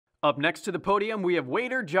Up next to the podium, we have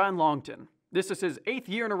waiter John Longton. This is his 8th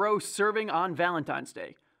year in a row serving on Valentine's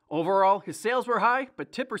Day. Overall, his sales were high,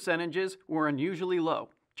 but tip percentages were unusually low.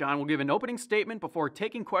 John will give an opening statement before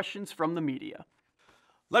taking questions from the media.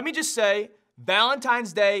 Let me just say,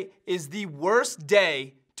 Valentine's Day is the worst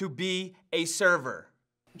day to be a server.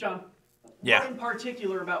 John, what in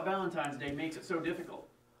particular about Valentine's Day makes it so difficult?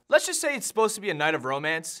 Let's just say it's supposed to be a night of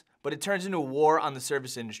romance, but it turns into a war on the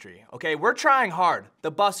service industry, okay? We're trying hard.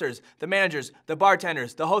 The bussers, the managers, the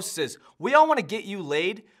bartenders, the hostesses, we all want to get you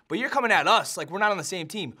laid, but you're coming at us like we're not on the same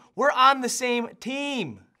team. We're on the same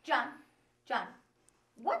team. John,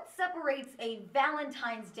 what separates a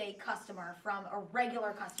Valentine's Day customer from a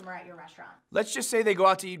regular customer at your restaurant? Let's just say they go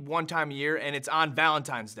out to eat one time a year and it's on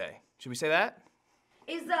Valentine's Day. Should we say that?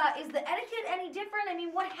 Is the etiquette any different? I mean,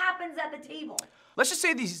 what happens at the table? Let's just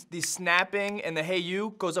say these snapping and the hey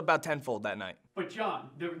you goes up about tenfold that night. But John,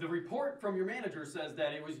 the report from your manager says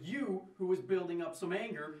that it was you who was building up some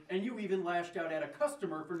anger, and you even lashed out at a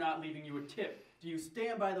customer for not leaving you a tip. Do you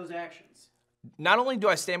stand by those actions? Not only do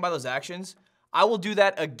I stand by those actions, I will do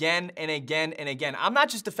that again and again and again. I'm not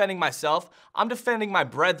just defending myself, I'm defending my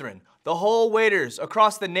brethren, the whole waiters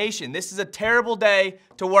across the nation. This is a terrible day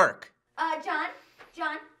to work.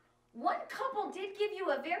 John, one couple did give you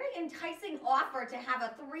a very enticing offer to have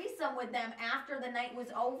a threesome with them after the night was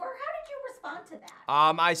over. How did you respond to that?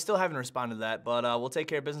 I still haven't responded to that, but we'll take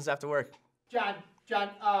care of business after work. John,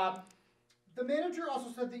 the manager also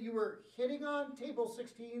said that you were hitting on table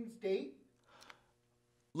 16's date.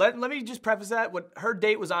 Let me just preface that. Her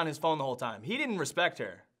date was on his phone the whole time. He didn't respect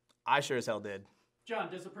her. I sure as hell did. John,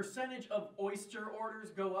 does the percentage of oyster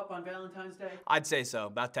orders go up on Valentine's Day? I'd say so,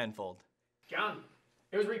 about tenfold. John,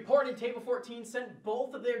 it was reported Table 14 sent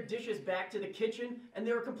both of their dishes back to the kitchen, and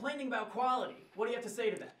they were complaining about quality. What do you have to say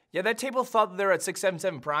to that? Yeah, that table thought that they were at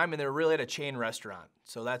 677 Prime, and they were really at a chain restaurant.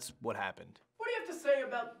 So that's what happened. What do you have to say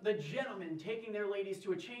about the gentlemen taking their ladies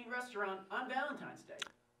to a chain restaurant on Valentine's Day?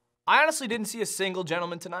 I honestly didn't see a single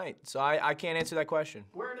gentleman tonight, so I can't answer that question.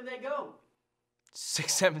 Where did they go?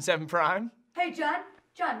 677 Prime? Hey,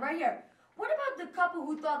 John, right here. What about the couple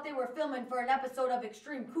who thought they were filming for an episode of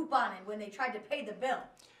Extreme Couponing when they tried to pay the bill?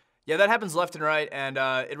 Yeah, that happens left and right, and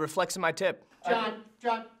it reflects in my tip.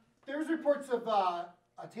 John, there's reports of a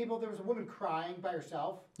table, there was a woman crying by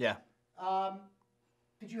herself. Yeah.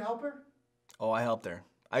 Did you help her? Oh, I helped her.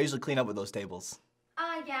 I usually clean up with those tables.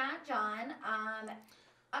 Yeah, John.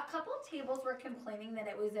 A couple tables were complaining that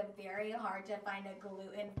it was very hard to find a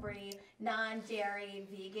gluten-free, non-dairy,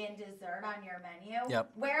 vegan dessert on your menu.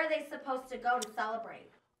 Yep. Where are they supposed to go to celebrate?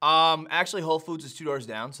 Actually, Whole Foods is 2 doors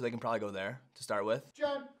down, so they can probably go there to start with.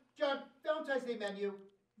 John, Valentine's Day menu.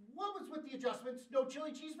 What was with the adjustments? No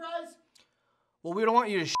chili cheese fries? Well, we don't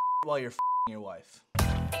want you to while you're your wife.